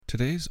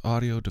Today's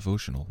audio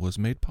devotional was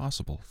made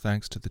possible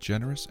thanks to the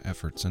generous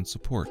efforts and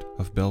support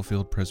of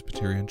Bellefield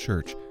Presbyterian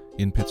Church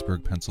in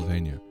Pittsburgh,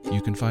 Pennsylvania.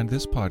 You can find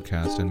this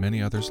podcast and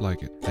many others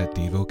like it at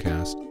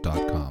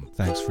Devocast.com.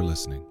 Thanks for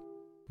listening.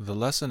 The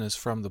lesson is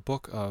from the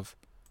book of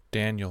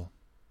Daniel.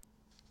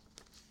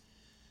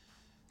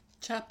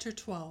 Chapter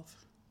 12.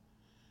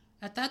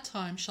 At that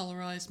time shall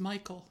arise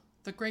Michael,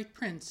 the great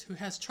prince, who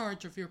has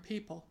charge of your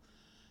people.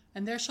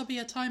 And there shall be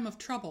a time of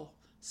trouble,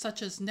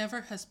 such as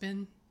never has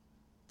been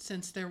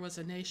since there was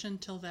a nation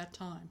till that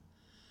time.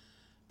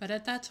 But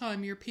at that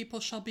time your people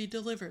shall be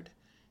delivered,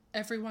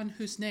 everyone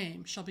whose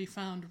name shall be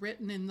found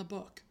written in the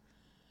book.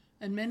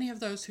 And many of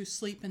those who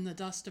sleep in the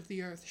dust of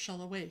the earth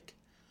shall awake,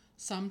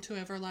 some to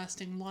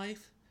everlasting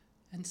life,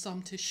 and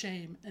some to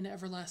shame and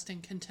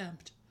everlasting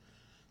contempt.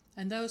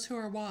 And those who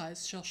are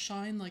wise shall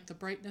shine like the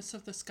brightness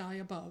of the sky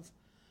above,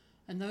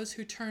 and those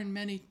who turn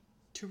many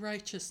to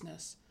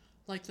righteousness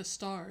like the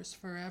stars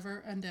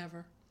forever and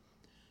ever.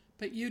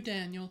 But you,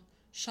 Daniel,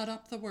 shut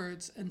up the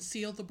words and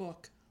seal the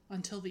book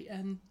until the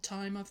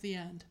time of the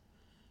end.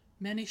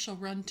 Many shall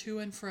run to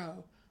and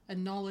fro,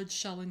 and knowledge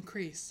shall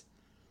increase.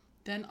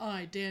 Then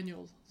I,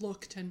 Daniel,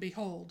 looked, and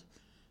behold,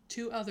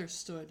 two others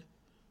stood,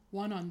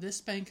 one on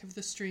this bank of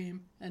the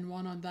stream, and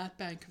one on that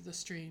bank of the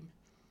stream.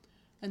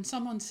 And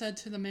someone said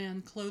to the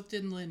man clothed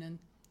in linen,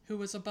 who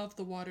was above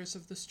the waters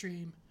of the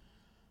stream,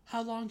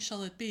 How long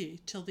shall it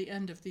be till the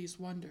end of these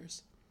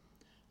wonders?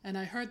 And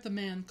I heard the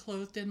man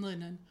clothed in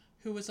linen,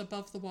 who was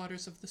above the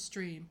waters of the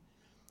stream.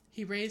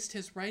 He raised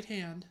his right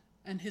hand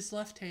and his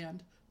left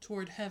hand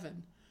toward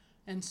heaven,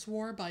 and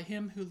swore by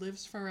him who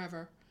lives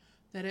forever,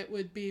 that it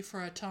would be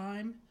for a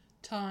time,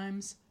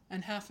 times,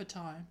 and half a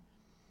time,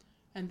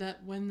 and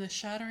that when the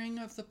shattering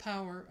of the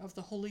power of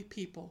the holy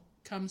people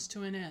comes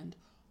to an end,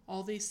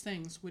 all these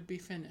things would be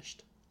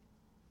finished.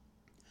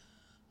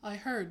 I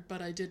heard,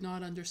 but I did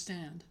not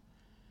understand.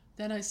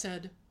 Then I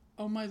said,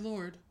 O my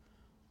Lord,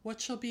 what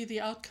shall be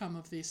the outcome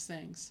of these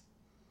things?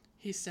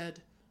 He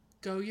said,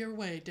 Go your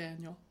way,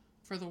 Daniel,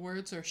 for the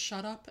words are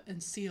shut up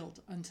and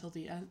sealed until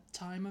the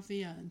time of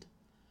the end.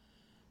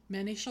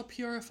 Many shall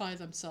purify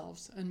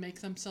themselves and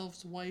make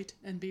themselves white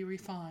and be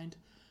refined,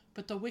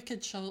 but the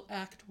wicked shall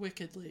act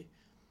wickedly,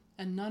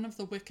 and none of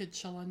the wicked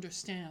shall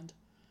understand,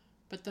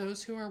 but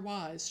those who are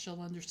wise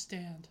shall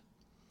understand.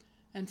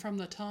 And from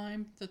the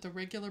time that the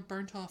regular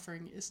burnt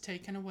offering is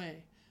taken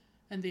away,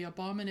 and the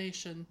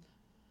abomination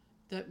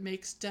that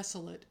makes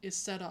desolate is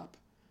set up,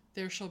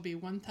 there shall be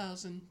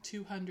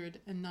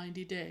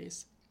 1,290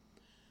 days.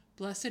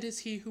 Blessed is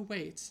he who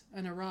waits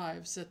and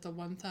arrives at the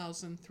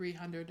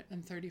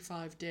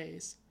 1,335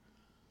 days.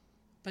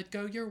 But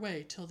go your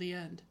way till the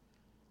end,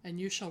 and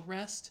you shall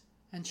rest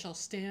and shall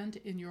stand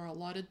in your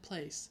allotted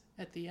place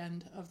at the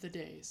end of the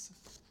days.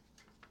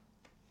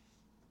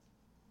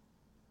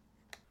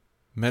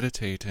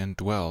 Meditate and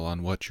dwell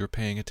on what you're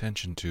paying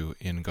attention to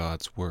in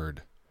God's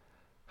Word.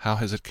 How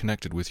has it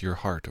connected with your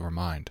heart or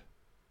mind?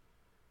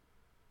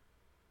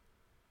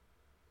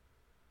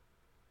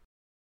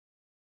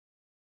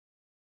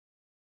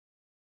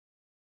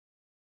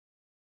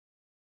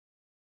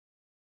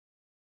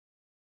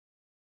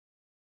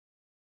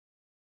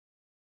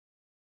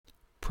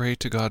 Pray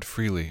to God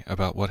freely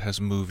about what has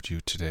moved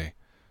you today.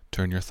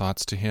 Turn your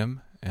thoughts to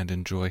Him and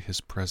enjoy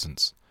His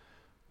presence.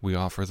 We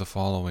offer the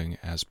following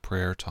as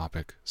prayer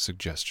topic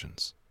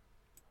suggestions.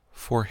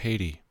 For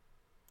Haiti,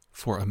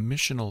 for a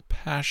missional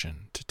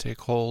passion to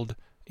take hold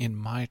in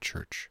my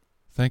church.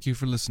 Thank you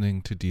for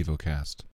listening to Devocast.